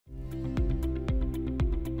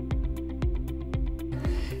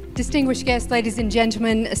Distinguished guests, ladies and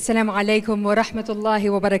gentlemen, Assalamu alaikum wa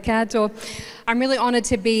rahmatullahi wa barakatuh. I'm really honored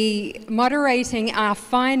to be moderating our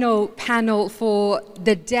final panel for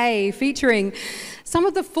the day, featuring some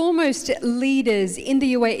of the foremost leaders in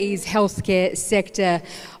the UAE's healthcare sector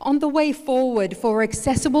on the way forward for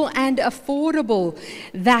accessible and affordable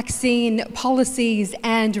vaccine policies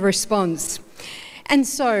and response. And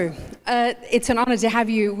so, it's an honor to have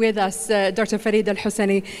you with us, Dr. Farida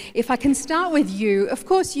Hosani. If I can start with you, of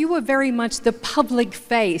course, you were very much the public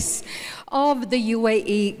face of the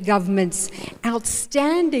UAE government's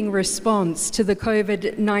outstanding response to the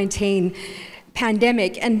COVID-19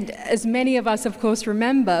 pandemic. And as many of us, of course,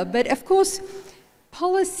 remember, but of course,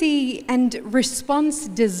 policy and response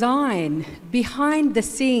design behind the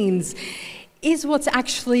scenes is what's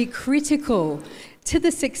actually critical to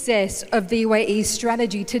the success of the UAE's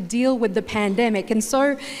strategy to deal with the pandemic. And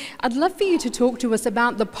so I'd love for you to talk to us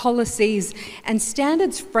about the policies and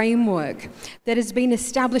standards framework that has been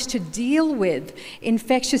established to deal with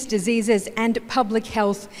infectious diseases and public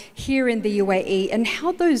health here in the UAE, and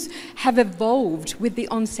how those have evolved with the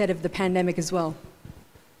onset of the pandemic as well.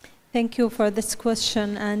 Thank you for this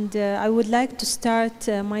question, and I would like to start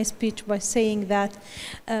my speech by saying that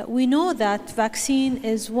we know that vaccine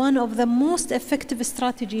is one of the most effective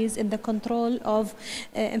strategies in the control of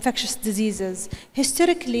infectious diseases.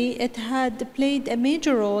 Historically, it had played a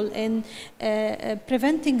major role in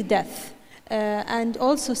preventing death. And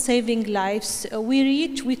also saving lives.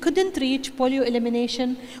 We couldn't reach polio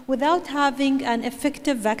elimination without having an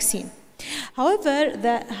effective vaccine.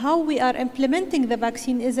 However, how we are implementing the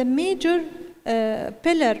vaccine is a major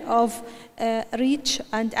pillar of reach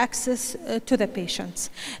and access to the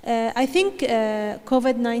patients. I think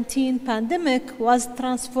COVID-19 pandemic was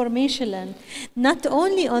transformational, not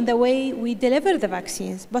only on the way we deliver the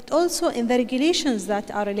vaccines, but also in the regulations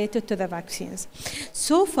that are related to the vaccines.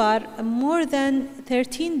 So far, more than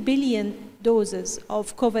 13 billion doses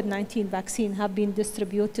of COVID-19 vaccine have been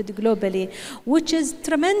distributed globally, which is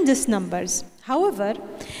tremendous numbers. However,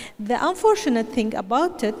 the unfortunate thing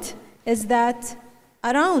about it is that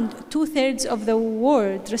around 2/3 of the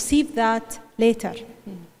world received that later.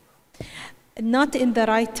 Not in the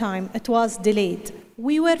right time, it was delayed.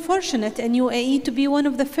 We were fortunate in UAE to be one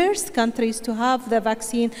of the first countries to have the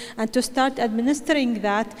vaccine and to start administering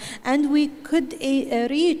that, and we could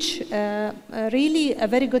reach really a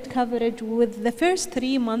very good coverage with the first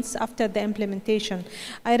 3 months after the implementation.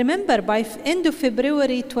 I remember by end of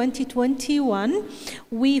February 2021,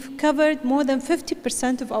 we've covered more than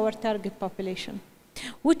 50% of our target population,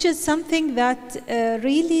 which is something that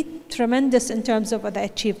really tremendous in terms of the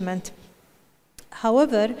achievement.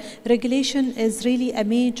 However, regulation is really a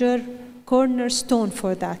major cornerstone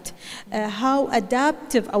for that. How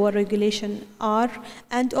adaptive our regulations are,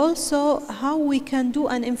 and also how we can do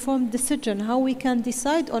an informed decision, how we can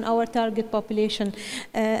decide on our target population.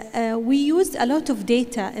 We used a lot of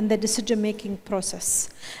data in the decision-making process,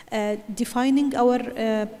 defining our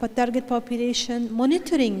target population,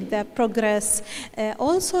 monitoring the progress,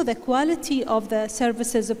 also the quality of the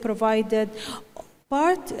services provided.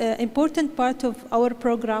 Important part of our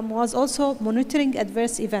program was also monitoring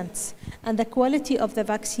adverse events and the quality of the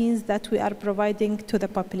vaccines that we are providing to the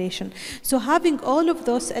population. So having all of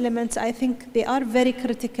those elements, I think they are very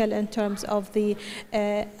critical in terms of the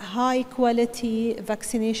high quality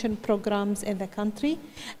vaccination programs in the country.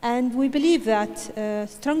 And we believe that,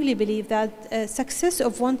 strongly believe that success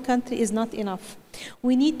of one country is not enough.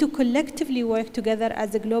 We need to collectively work together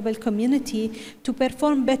as a global community to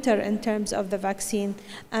perform better in terms of the vaccine.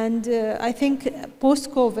 And I think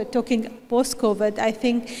post-COVID, talking post-COVID, I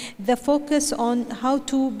think the focus on how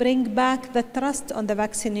to bring back the trust on the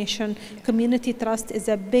vaccination, community trust, is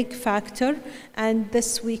a big factor. And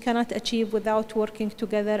this we cannot achieve without working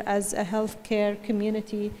together as a healthcare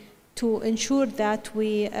community to ensure that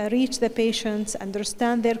we reach the patients,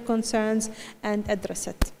 understand their concerns, and address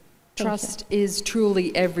it. Trust is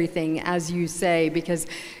truly everything, as you say, because,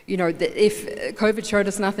 you know, if COVID showed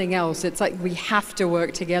us nothing else, it's like we have to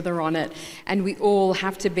work together on it, and we all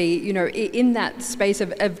have to be, you know, in that space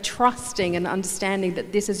of trusting and understanding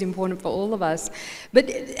that this is important for all of us. But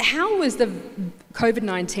how is the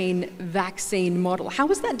COVID-19 vaccine model, how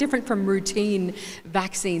is that different from routine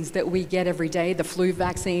vaccines that we get every day, the flu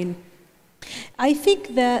vaccine? I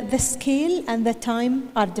think the scale and the time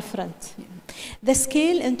are different. Yeah. The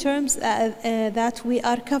scale in terms that we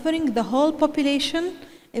are covering the whole population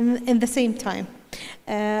in the same time.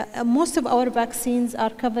 Most of our vaccines are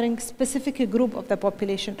covering specific group of the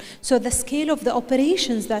population. So the scale of the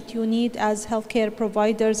operations that you need as healthcare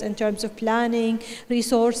providers in terms of planning,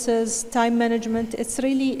 resources, time management, it's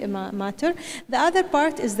really a matter. The other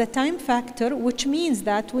part is the time factor, which means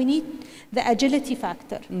that we need the agility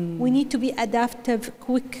factor. We need to be adaptive,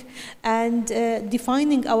 quick, and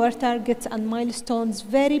defining our targets and milestones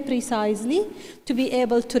very precisely to be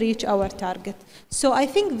able to reach our target. So I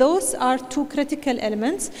think those are two critical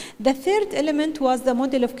elements. The third element was the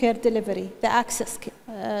model of care delivery, the access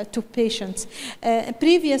to patients.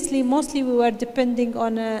 Previously, mostly we were depending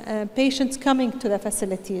on patients coming to the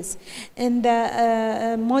facilities. In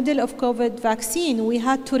the model of COVID vaccine, we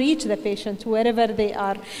had to reach the patient wherever they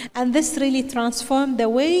are. And this really transformed the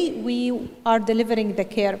way we are delivering the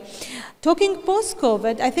care. Talking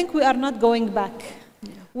post-COVID, I think we are not going back.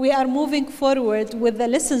 We are moving forward with the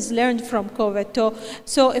lessons learned from COVID.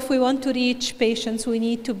 So if we want to reach patients, we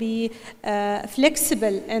need to be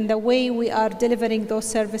flexible in the way we are delivering those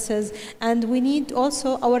services. And we need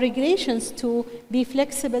also our regulations to be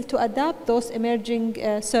flexible to adapt those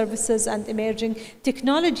emerging services and emerging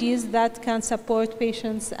technologies that can support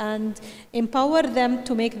patients and empower them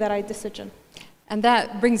to make the right decision. And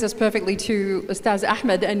that brings us perfectly to Ustaz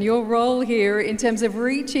Ahmed and your role here in terms of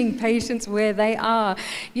reaching patients where they are.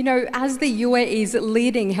 You know, as the UAE's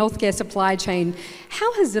leading healthcare supply chain,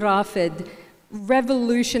 how has Rafed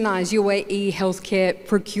revolutionized UAE healthcare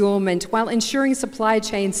procurement while ensuring supply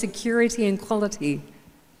chain security and quality?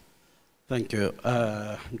 Thank you.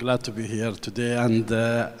 Glad to be here today. And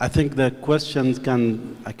I think the questions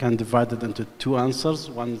I can divide it into two answers.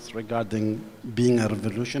 One is regarding being a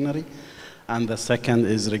revolutionary, and the second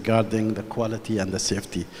is regarding the quality and the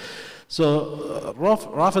safety. So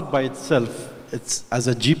Rafed by itself, it's, as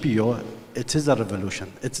a GPO, it is a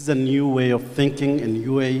revolution. It is a new way of thinking in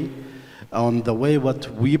UAE on the way what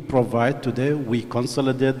we provide today. We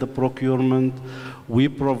consolidate the procurement, we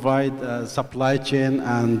provide supply chain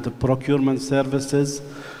and procurement services,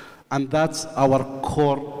 and that's our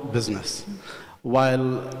core business.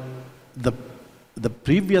 While the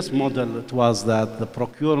previous model, it was that the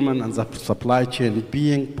procurement and the supply chain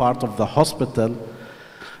being part of the hospital,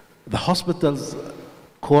 the hospital's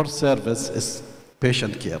core service is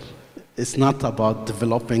patient care. It's not about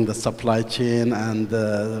developing the supply chain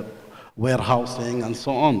and warehousing and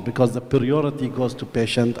so on, because the priority goes to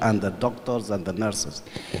patient and the doctors and the nurses.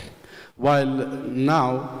 While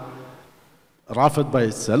now, Rafed by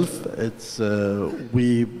itself, it's,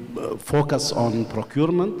 we focus on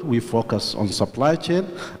procurement, we focus on supply chain,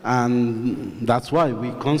 and that's why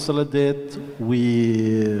we consolidate,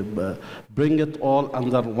 we bring it all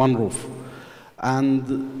under one roof.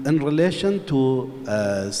 And in relation to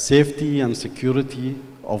safety and security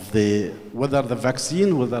of whether the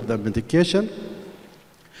vaccine, whether the medication,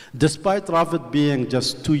 despite Rafed being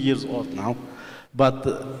just 2 years old now, but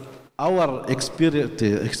our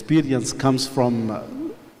experience comes from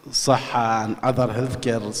Saha and other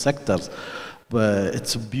healthcare sectors.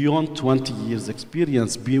 It's beyond 20 years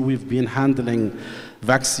experience. We've been handling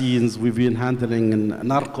vaccines, we've been handling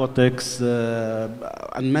narcotics,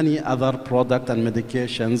 and many other products and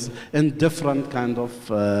medications in different kind of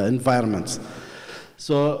environments.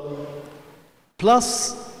 So,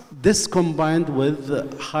 plus this combined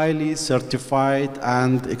with highly certified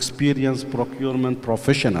and experienced procurement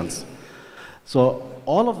professionals. So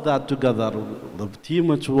all of that together, the team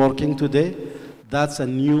which is working today, that's a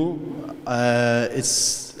new,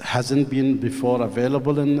 it hasn't been before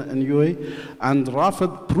available in UAE. And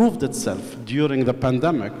Rafed proved itself during the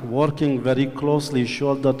pandemic, working very closely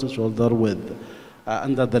shoulder to shoulder with,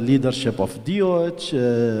 under the leadership of DOH,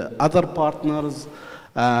 other partners,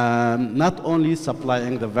 not only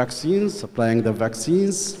supplying the vaccines, the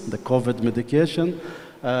COVID medication,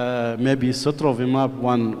 maybe Sotrovimab,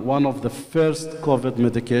 one of the first COVID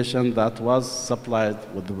medication that was supplied.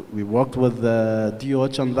 We worked with the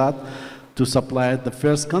DOH on that to supply it, the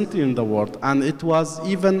first country in the world. And it was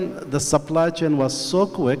even, the supply chain was so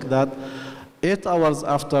quick that 8 hours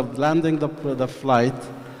after landing the flight,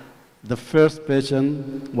 the first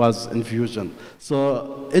patient was infusion.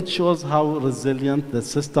 So it shows how resilient the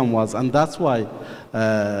system was. And that's why,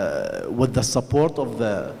 with the support of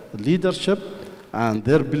the leadership and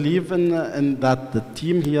their belief in that the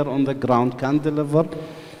team here on the ground can deliver,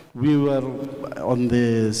 we were on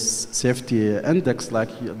the safety index like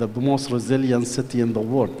the most resilient city in the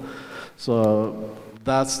world. So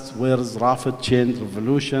that's where Rafed changed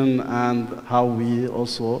revolution and how we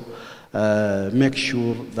also make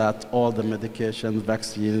sure that all the medications,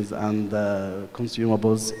 vaccines, and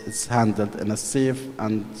consumables is handled in a safe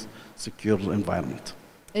and secure environment.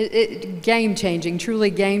 Game-changing, truly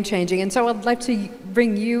game-changing. And so I'd like to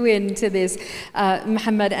bring you into this,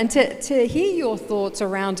 Mohamed, and to hear your thoughts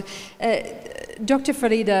around, Dr.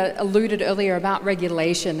 Farida alluded earlier about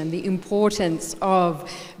regulation and the importance of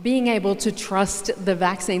being able to trust the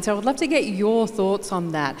vaccine. So I'd love to get your thoughts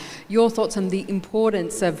on that, your thoughts on the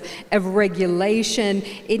importance of regulation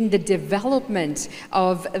in the development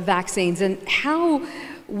of vaccines and how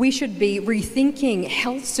we should be rethinking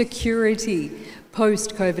health security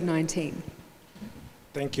post-COVID-19.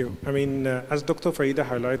 Thank you. I mean, as Dr. Farida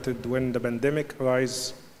highlighted, when the pandemic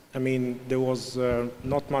arose, I mean, there was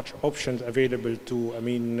not much options available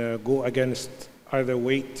to, go against either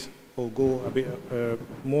weight or go a bit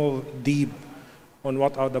more deep on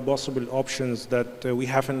what are the possible options that we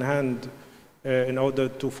have in hand in order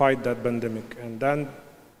to fight that pandemic. And then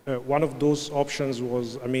one of those options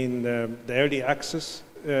was, the early access,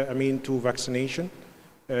 to vaccination.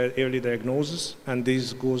 Early diagnosis, and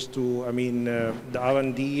this goes to, the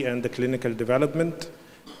R&D and the clinical development.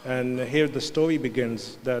 And here the story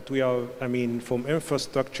begins that we are, from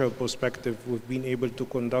infrastructure perspective, we've been able to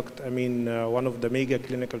conduct, one of the mega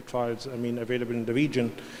clinical trials, available in the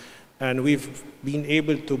region. And we've been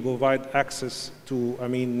able to provide access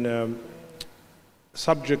to,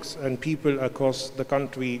 subjects and people across the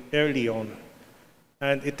country early on.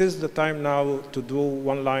 And it is the time now to draw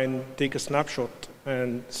one line, take a snapshot,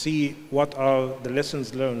 and see what are the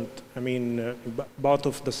lessons learned, part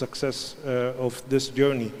of the success of this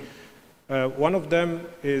journey. One of them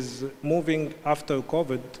is moving after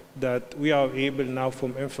COVID, that we are able now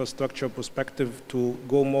from infrastructure perspective to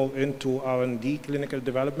go more into R&D clinical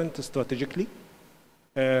development strategically.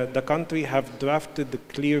 The country have drafted the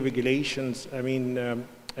clear regulations,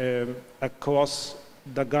 across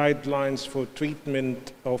the guidelines for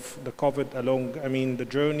treatment of the COVID along, the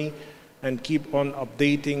journey, and keep on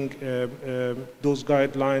updating those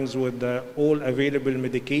guidelines with all available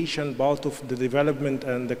medication, part of the development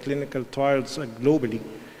and the clinical trials globally.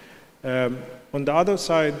 On the other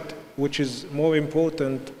side, which is more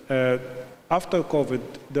important, after COVID,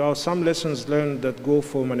 there are some lessons learned that go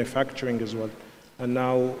for manufacturing as well. And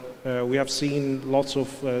now we have seen lots of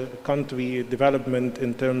country development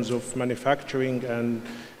in terms of manufacturing and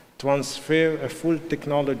transfer a full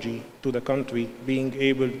technology to the country, being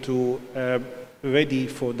able to ready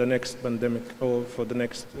for the next pandemic or for the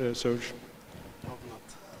next surge.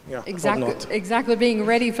 Yeah, exactly, being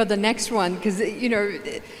ready for the next one, because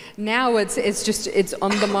now it's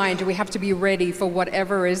on the mind. We have to be ready for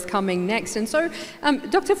whatever is coming next. And so,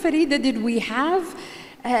 Dr. Farida, did we have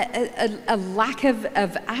a lack of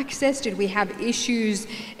access? Did we have issues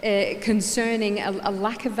concerning a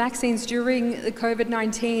lack of vaccines during the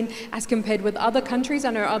COVID-19 as compared with other countries?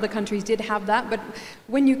 I know other countries did have that, but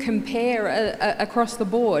when you compare across the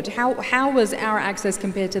board, how was our access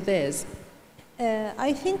compared to theirs?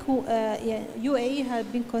 I think UAE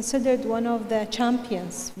had been considered one of the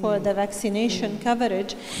champions for the vaccination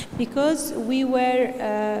coverage, because we were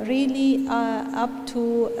really up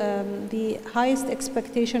to the highest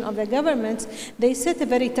expectation of the governments. They set a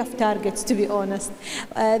very tough targets, to be honest.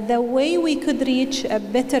 The way we could reach a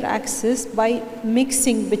better access by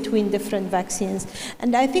mixing between different vaccines.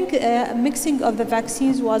 And I think mixing of the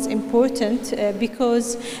vaccines was important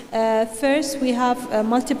because first we have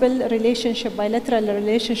multiple relationship, bilateral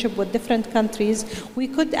relationship with different countries. We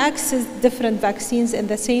could access different vaccines in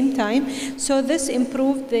the same time. So this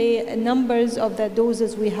improved the numbers of the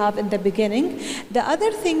doses we have in the beginning. The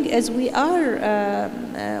other thing is we are,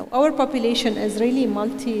 our population is really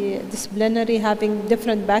multidisciplinary, having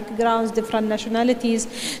different backgrounds, different nationalities.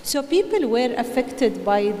 So people were affected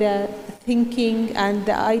by the thinking and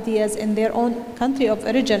the ideas in their own country of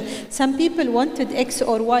origin. Some people wanted X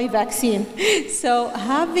or Y vaccine. So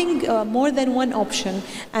having more than one option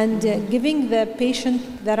and giving the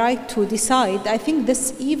patient the right to decide, I think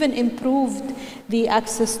this even improved the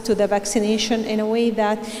access to the vaccination in a way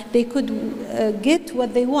that they could get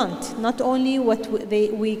what they want, not only what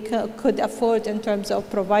we could afford in terms of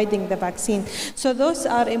providing the vaccine. So those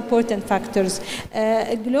are important factors.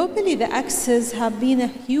 Globally, the access have been a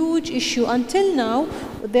huge issue. Until now,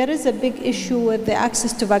 there is a big issue with the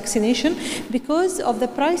access to vaccination because of the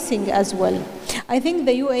pricing as well. I think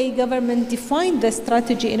the UAE government defined the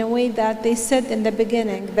strategy in a way that they said in the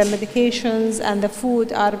beginning, the medications and the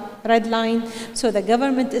food are red line, so the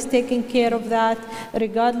government is taking care of that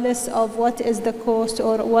regardless of what is the cost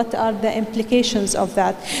or what are the implications of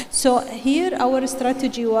that. So here our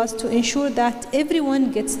strategy was to ensure that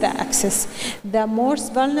everyone gets the access. The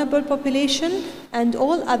most vulnerable population and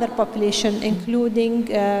all other population, including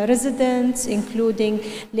residents, including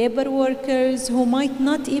labor workers who might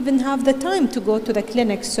not even have the time to go to the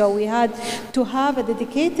clinic. So we had to have a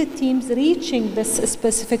dedicated teams reaching this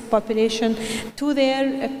specific population to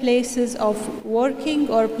their places of working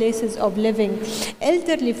or places of living.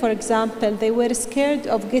 Elderly, for example, they were scared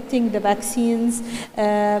of getting the vaccines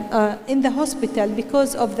in the hospital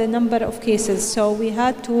because of the number of cases. So we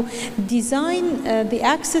had to design the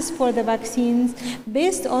access for the vaccines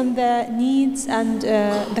based on the needs and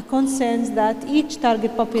the concerns that each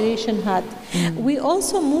target population had. We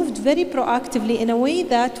also moved very proactively in a way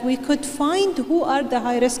that we could find who are the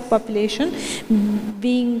high-risk population,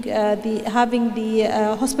 being having the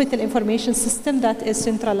hospital information system that is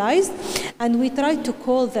centralized, and we try to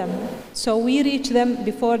call them. So we reach them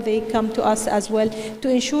before they come to us as well to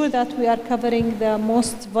ensure that we are covering the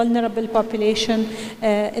most vulnerable population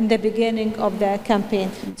in the beginning of the campaign.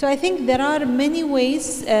 So I think there are many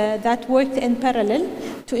ways that worked in parallel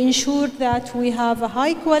to ensure that we have a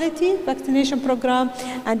high quality vaccination program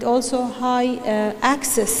and also high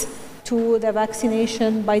access to the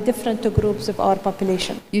vaccination by different groups of our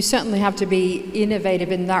population. You certainly have to be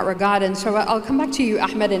innovative in that regard. And so I'll come back to you,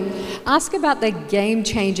 Ahmed, and ask about the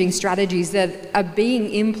game-changing strategies that are being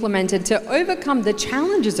implemented to overcome the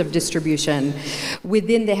challenges of distribution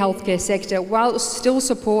within the healthcare sector while still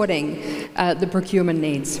supporting the procurement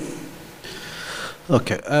needs.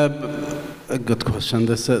 Okay, a good question.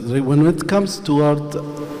 When it comes toward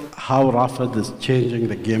how Rafed is changing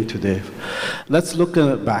the game today, let's look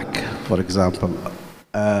back, for example,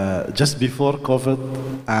 just before COVID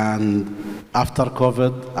and after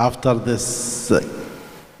COVID, after this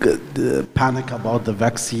panic about the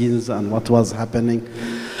vaccines and what was happening.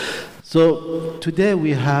 So today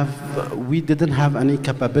we didn't have any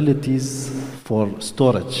capabilities for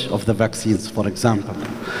storage of the vaccines, for example.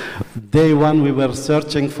 Day one, we were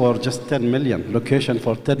searching for just 10 million, location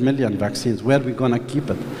for 10 million vaccines. Where are we going to keep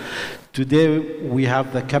it? Today, we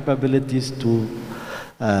have the capabilities to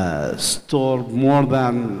store more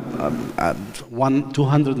than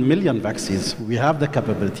 200 million vaccines. We have the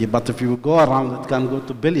capability, but if you go around, it can go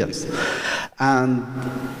to billions. And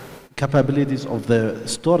capabilities of the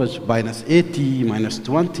storage minus 80, minus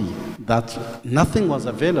 20, that nothing was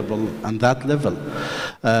available on that level.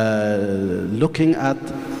 Looking at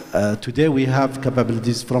today, we have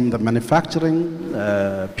capabilities from the manufacturing,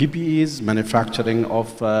 PPEs, manufacturing of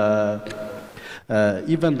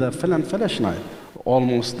even the fill and finish line.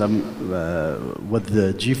 Almost with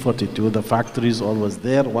the G42, the factory is always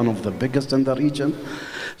there, one of the biggest in the region.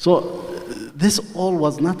 So this all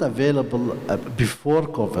was not available before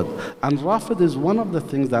COVID. And Rafed is one of the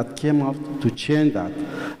things that came up to change that.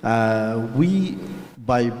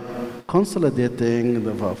 By consolidating,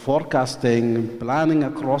 the forecasting, planning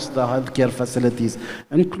across the healthcare facilities,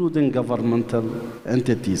 including governmental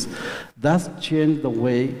entities, that's changed the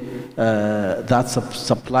way that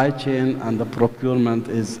supply chain and the procurement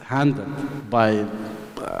is handled by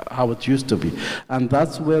how it used to be. And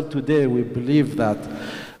that's where today we believe that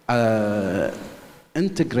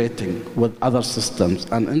integrating with other systems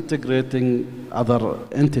and integrating other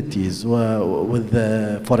entities with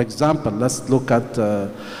for example, let's look at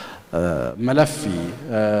Malafi,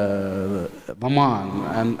 Daman,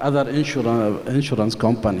 and other insurance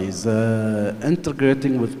companies,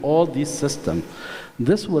 integrating with all these systems.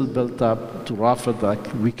 This will build up to Rafed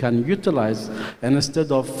that we can utilize, and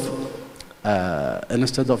instead of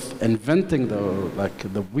inventing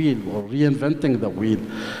the wheel or reinventing the wheel,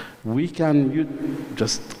 we can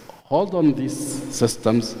just hold on these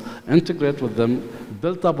systems, integrate with them,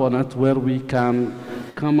 build up on it, where we can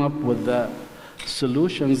come up with the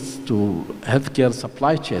solutions to healthcare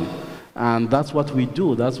supply chain. And that's what we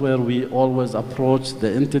do. That's where we always approach the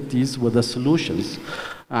entities with the solutions.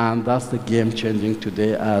 And that's the game changing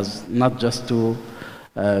today, as not just to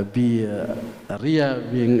being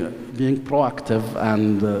proactive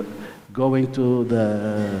and going to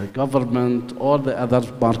the government or the other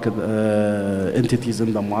market entities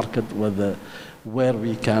in the market where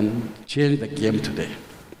we can change the game today.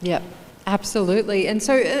 Yeah, absolutely. And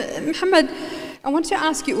so, Mohamed, I want to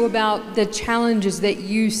ask you about the challenges that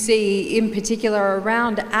you see in particular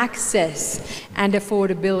around access and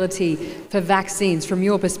affordability for vaccines from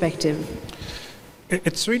your perspective.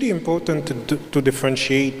 It's really important to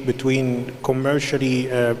differentiate between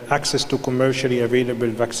access to commercially available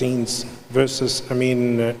vaccines versus,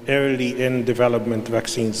 early in development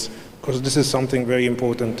vaccines, because this is something very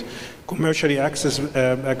important. Commercially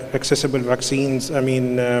accessible vaccines,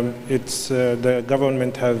 the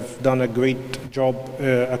government have done a great job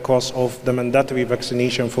across of the mandatory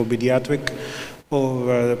vaccination for pediatric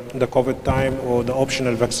or the COVID time or the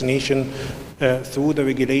optional vaccination through the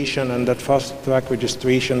regulation and that fast-track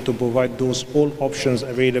registration to provide those all options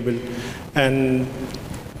available. And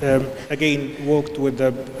again, worked with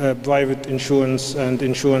the private insurance and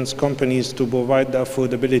insurance companies to provide the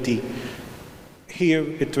affordability. Here,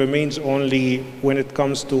 it remains only when it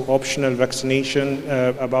comes to optional vaccination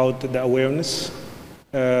about the awareness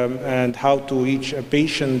and how to reach a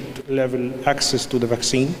patient-level access to the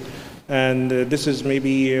vaccine. And this is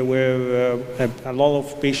maybe where a lot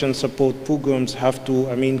of patient support programs have to,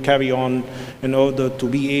 carry on in order to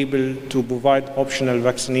be able to provide optional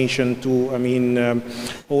vaccination to,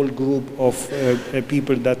 all group of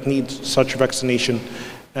people that need such vaccination.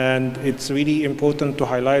 And it's really important to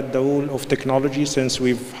highlight the role of technology, since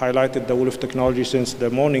we've highlighted the role of technology since the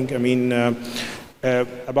morning.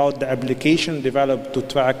 About the application developed to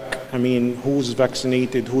track, who's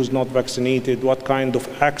vaccinated, who's not vaccinated, what kind of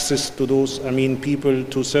access to those, people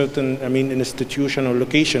to certain, institution or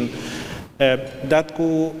location. That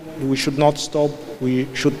goal, we should not stop. We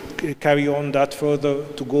should carry on that further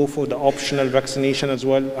to go for the optional vaccination as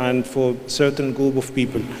well and for certain group of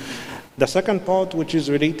people. The second part, which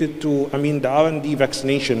is related to, the R&D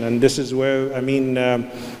vaccination, and this is where,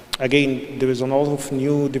 again, there is a lot of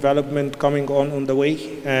new development coming on the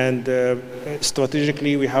way, and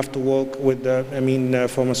strategically we have to work with the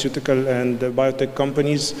pharmaceutical and the biotech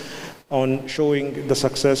companies on showing the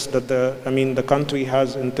success that the country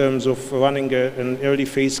has in terms of running an early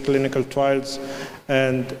phase clinical trials,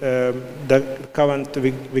 and the current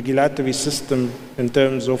regulatory system in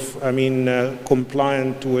terms of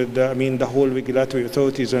compliant with the whole regulatory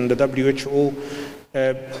authorities, and the WHO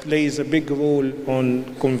plays a big role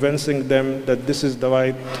on convincing them that this is the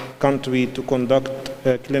right country to conduct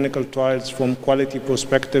clinical trials from quality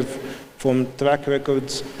perspective, from track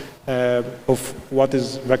records of what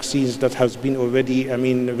is vaccines that has been already,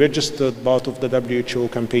 registered part of the WHO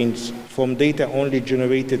campaigns, from data only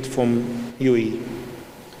generated from UAE.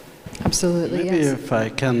 Absolutely, Maybe yes. if I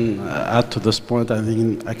can add to this point, I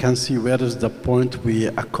think I can see where is the point we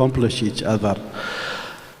accomplish each other.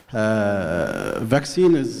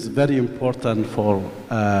 Vaccine is very important for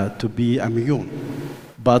to be immune,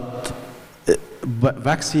 but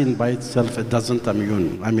vaccine by itself, it doesn't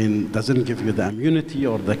immune. Doesn't give you the immunity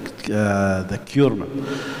or the cure.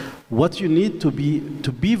 What you need to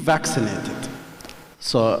be vaccinated.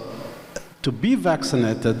 So to be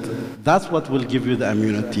vaccinated, that's what will give you the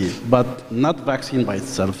immunity, but not vaccine by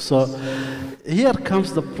itself. So here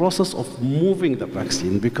comes the process of moving the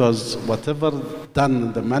vaccine, because whatever done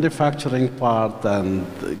in the manufacturing part and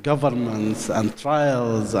governments and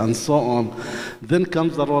trials and so on, then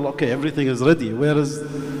comes the role, okay, everything is ready, whereas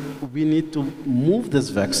we need to move this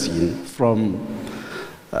vaccine from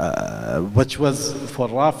which was for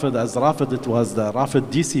Rafed, as Rafed, it was the Rafed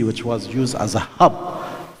DC, which was used as a hub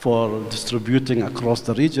for distributing across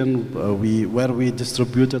the region, where we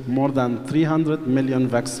distributed more than 300 million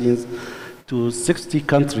vaccines to 60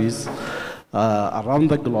 countries around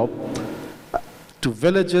the globe, to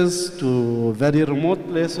villages, to very remote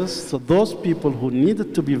places. So those people who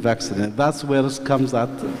needed to be vaccinated, that's where it comes at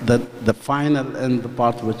the final end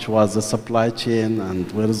part, which was the supply chain,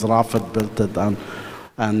 and where is Rafed built it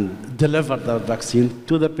and delivered the vaccine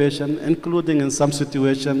to the patient, including in some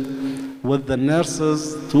situation with the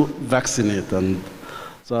nurses to vaccinate. And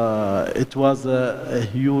so it was a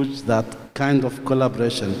huge, that kind of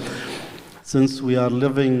collaboration. Since we are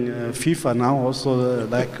living FIFA now, also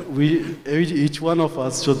each one of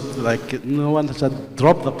us should, no one should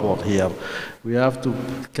drop the ball here. We have to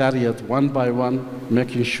carry it one by one,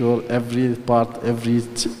 making sure every part, every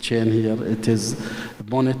chain here, it is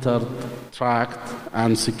monitored, tracked,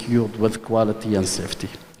 and secured with quality and safety.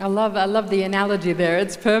 I love the analogy there.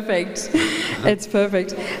 It's perfect. It's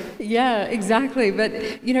perfect. Yeah, exactly. But,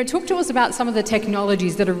 talk to us about some of the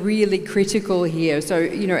technologies that are really critical here. So,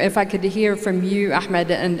 if I could hear from you, Ahmed,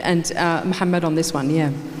 and Mohamed on this one,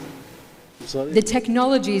 yeah. Sorry? The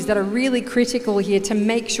technologies that are really critical here to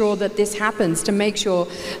make sure that this happens, to make sure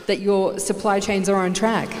that your supply chains are on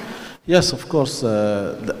track. Yes, of course.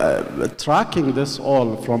 Tracking this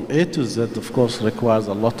all from A to Z, of course, requires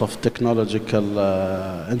a lot of technological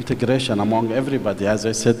integration among everybody. As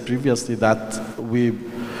I said previously, that we,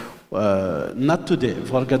 not today,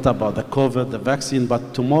 forget about the COVID, the vaccine,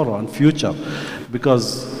 but tomorrow and future,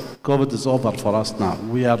 because COVID is over for us now.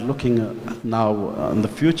 We are looking now in the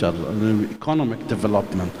future, economic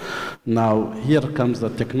development. Now, here comes the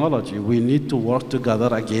technology. We need to work together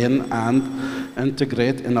again and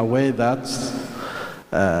integrate in a way that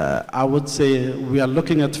I would say we are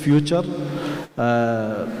looking at future.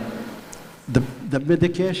 the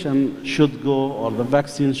medication should go, or the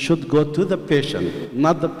vaccine should go to the patient,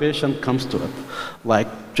 not the patient comes to it. Like,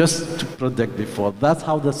 just to predict before. That's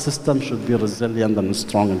how the system should be resilient and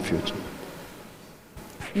strong in future.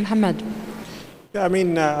 Mohamed. Yeah, I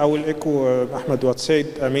mean, I will echo Ahmed what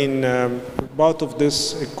said. I mean, part of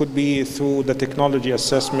this, it could be through the technology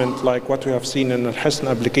assessment, like what we have seen in the Hosani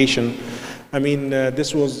application. I mean,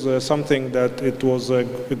 this was something that it was a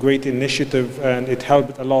great initiative, and it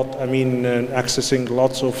helped a lot. I mean, accessing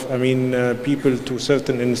lots of, people to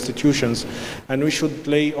certain institutions, and we should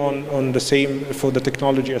play on the same for the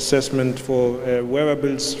technology assessment, for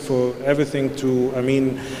wearables, for everything to,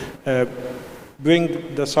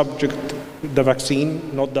 bring the subject the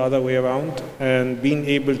vaccine, not the other way around, and being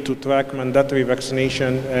able to track mandatory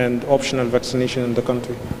vaccination and optional vaccination in the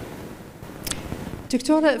country.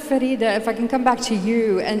 Dr. Farida, if I can come back to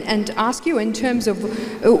you and ask you in terms of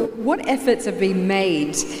what efforts have been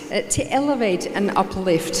made to elevate and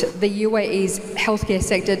uplift the UAE's healthcare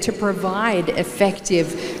sector to provide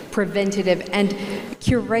effective, preventative and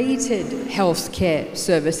curated healthcare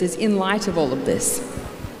services in light of all of this?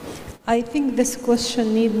 I think this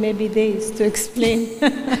question needs maybe days to explain.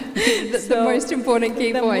 the most important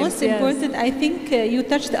key points. The most important, I think you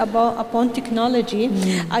touched upon technology.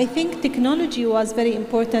 I think technology was very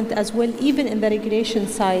important as well, even in the regulation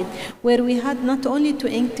side, where we had not only to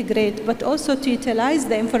integrate, but also to utilize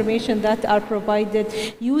the information that are provided,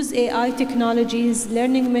 use AI technologies,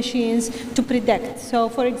 learning machines to predict. So,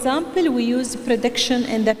 for example, we use prediction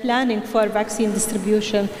in the planning for vaccine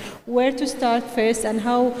distribution, where to start first and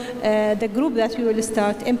how the group that we will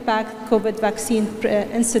start impact COVID vaccine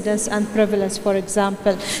incidence and prevalence, for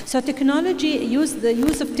example. So technology, the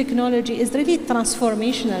use of technology is really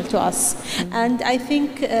transformational to us. And I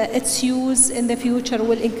think its use in the future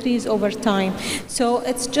will increase over time. So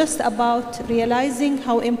it's just about realizing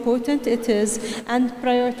how important it is and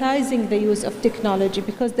prioritizing the use of technology,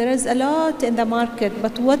 because there is a lot in the market,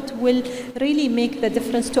 but what will really make the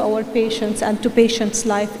difference to our patients and to patients'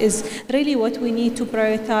 life is really what we need to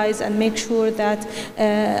prioritize and make sure that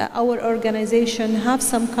our organization have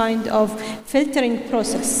some kind of filtering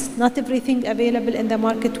process. Not everything available in the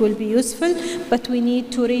market will be useful, but we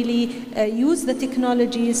need to really use the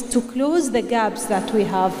technologies to close the gaps that we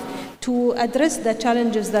have, to address the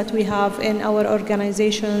challenges that we have in our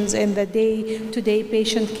organizations, in the day-to-day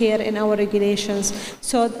patient care, in our regulations.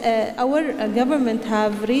 So our government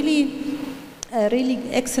have really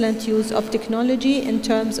excellent use of technology in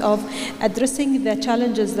terms of addressing the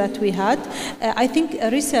challenges that we had. I think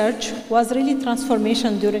research was really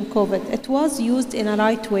transformation during COVID. It was used in a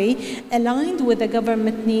right way, aligned with the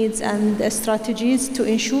government needs and strategies to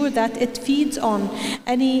ensure that it feeds on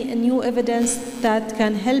any new evidence that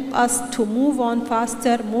can help us to move on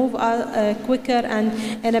faster, move quicker, and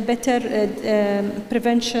in a better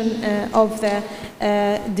prevention of the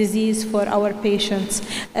disease for our patients.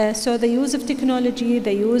 So the use of technology,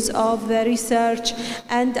 the use of the research,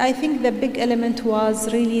 and I think the big element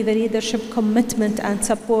was really the leadership commitment and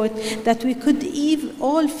support that we could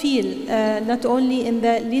all feel, not only in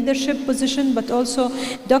the leadership position, but also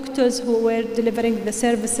doctors who were delivering the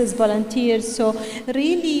services, volunteers. So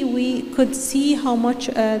really we could see how much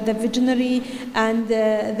the visionary and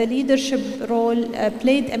the leadership role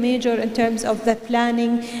played a major in terms of the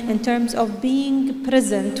planning, in terms of being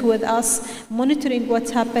present with us, monitoring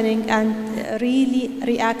what's happening, and really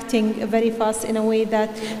reacting very fast in a way that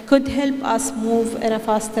could help us move in a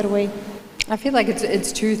faster way. I feel like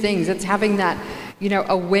it's two things. It's having that,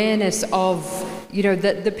 awareness of,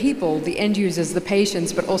 the people, the end users, the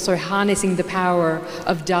patients, but also harnessing the power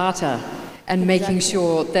of data and making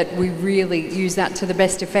sure that we really use that to the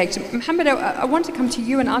best effect. Mohamed, I want to come to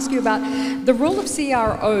you and ask you about the role of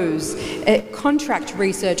CROs, contract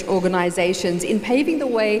research organizations, in paving the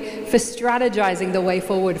way for strategizing the way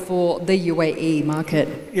forward for the UAE market.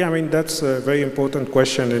 Yeah, that's a very important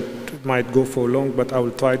question. It might go for long, but I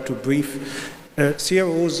will try to brief.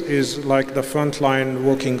 CROs is like the front line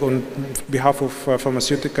working on behalf of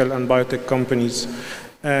pharmaceutical and biotech companies.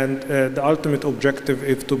 And the ultimate objective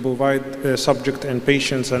is to provide subject and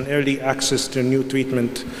patients an early access to new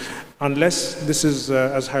treatment. Unless this is,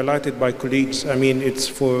 as highlighted by colleagues, it's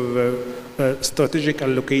for strategic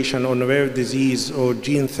allocation on rare disease or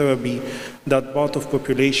gene therapy, that part of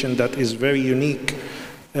population that is very unique.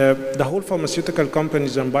 The whole pharmaceutical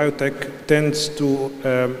companies and biotech tends to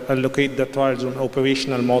allocate the trials on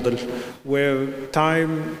operational model, where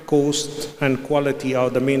time, cost, and quality are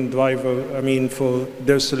the main driver, for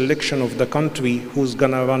their selection of the country who's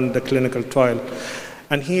gonna run the clinical trial.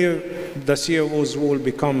 And here, the CRO's role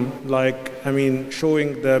become like,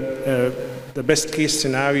 showing the best case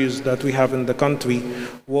scenarios that we have in the country,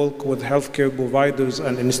 work with healthcare providers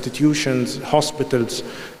and institutions, hospitals,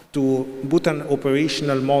 to put an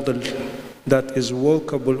operational model that is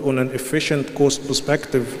workable on an efficient cost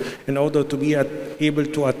perspective in order to be able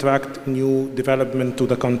to attract new development to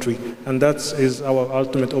the country. And that is our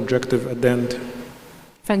ultimate objective at the end.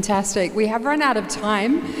 Fantastic. We have run out of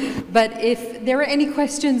time, but if there are any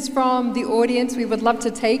questions from the audience, we would love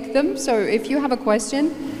to take them. So if you have a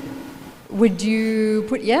question, would you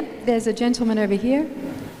put, yep, there's a gentleman over here.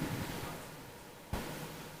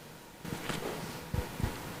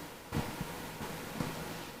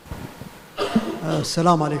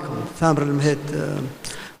 Assalamu alaikum. Thamr al-Mahid.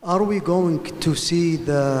 Are we going to see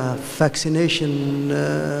the vaccination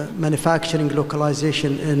manufacturing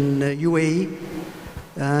localization in UAE?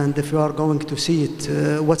 And if you are going to see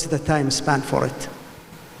it, what's the time span for it?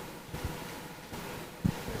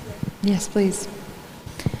 Yes, please.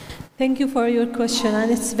 Thank you for your question, and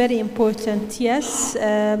it's very important. Yes,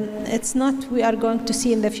 it's not we are going to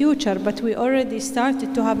see in the future, but we already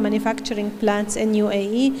started to have manufacturing plants in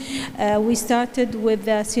UAE. We started with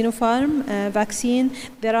the Sinopharm vaccine.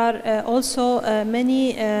 There are also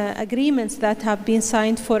many agreements that have been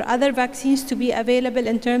signed for other vaccines to be available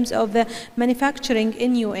in terms of the manufacturing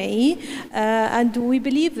in UAE. And we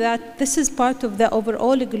believe that this is part of the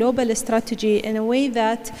overall global strategy in a way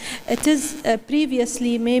that it is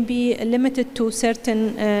previously maybe limited to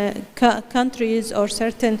certain countries or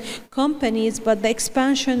certain companies, but the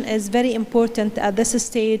expansion is very important at this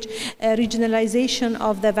stage, regionalization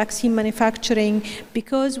of the vaccine manufacturing,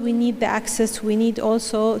 because we need the access, we need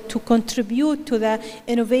also to contribute to the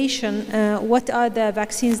innovation, what are the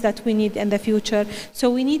vaccines that we need in the future. So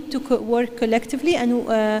we need to work collectively, and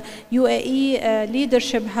UAE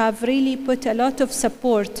leadership have really put a lot of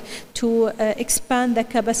support to expand the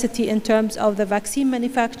capacity in terms of the vaccine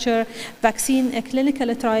manufacture, vaccine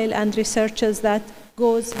clinical trial and researches that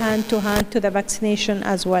goes hand to hand to the vaccination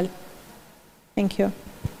as well. Thank you.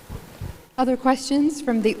 Other questions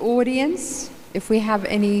from the audience? If we have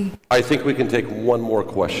any. I think we can take one more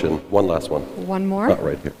question, one last one. One more?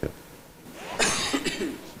 Right here. Yeah.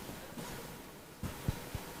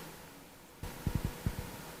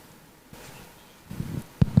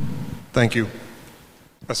 Thank you.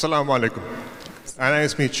 Assalamu alaikum.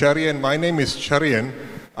 My name is Charian.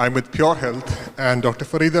 I'm with Pure Health, and Dr.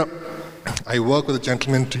 Farida, I work with a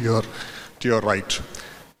gentleman to your right.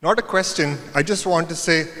 Not a question, I just want to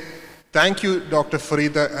say thank you, Dr.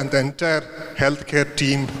 Farida, and the entire healthcare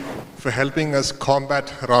team for helping us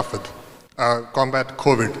combat Rafed, combat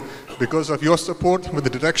COVID. Because of your support with the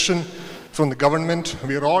direction from the government,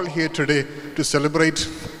 we are all here today to celebrate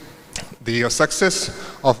the success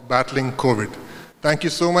of battling COVID. Thank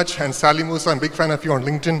you so much, and Sally Moussa, I'm a big fan of you on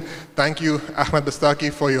LinkedIn. Thank you, Ahmed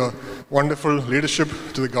Bastaki, for your wonderful leadership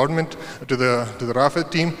to the government, to the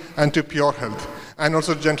Rafed team, and to Pure Health, and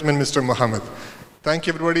also gentleman, Mr. Mohamed. Thank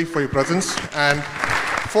you, everybody, for your presence. And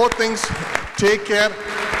 4 things: take care,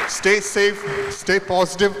 stay safe, stay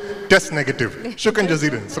positive, test negative. Shukran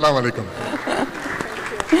jazeeran. Assalamu alaikum.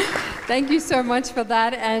 Thank you so much for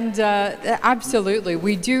that. And absolutely,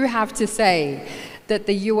 we do have to say that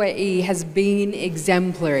the UAE has been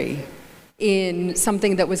exemplary in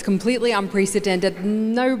something that was completely unprecedented.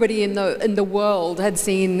 Nobody in the world had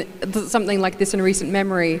seen something like this in recent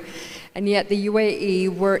memory. And yet the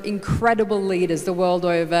UAE were incredible leaders the world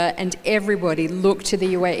over, and everybody looked to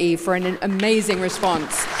the UAE for an amazing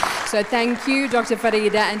response. So thank you, Dr.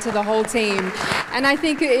 Farida, and to the whole team. And I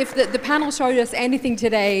think if the panel showed us anything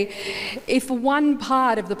today, if one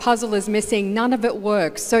part of the puzzle is missing, none of it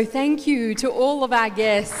works. So thank you to all of our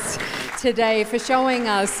guests today for showing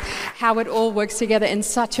us how it all works together in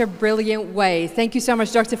such a brilliant way. Thank you so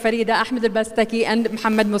much, Dr. Farida, Ahmed Bastaki, and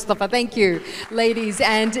Mohamed Mostafa. Thank you, ladies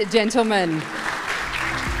and gentlemen.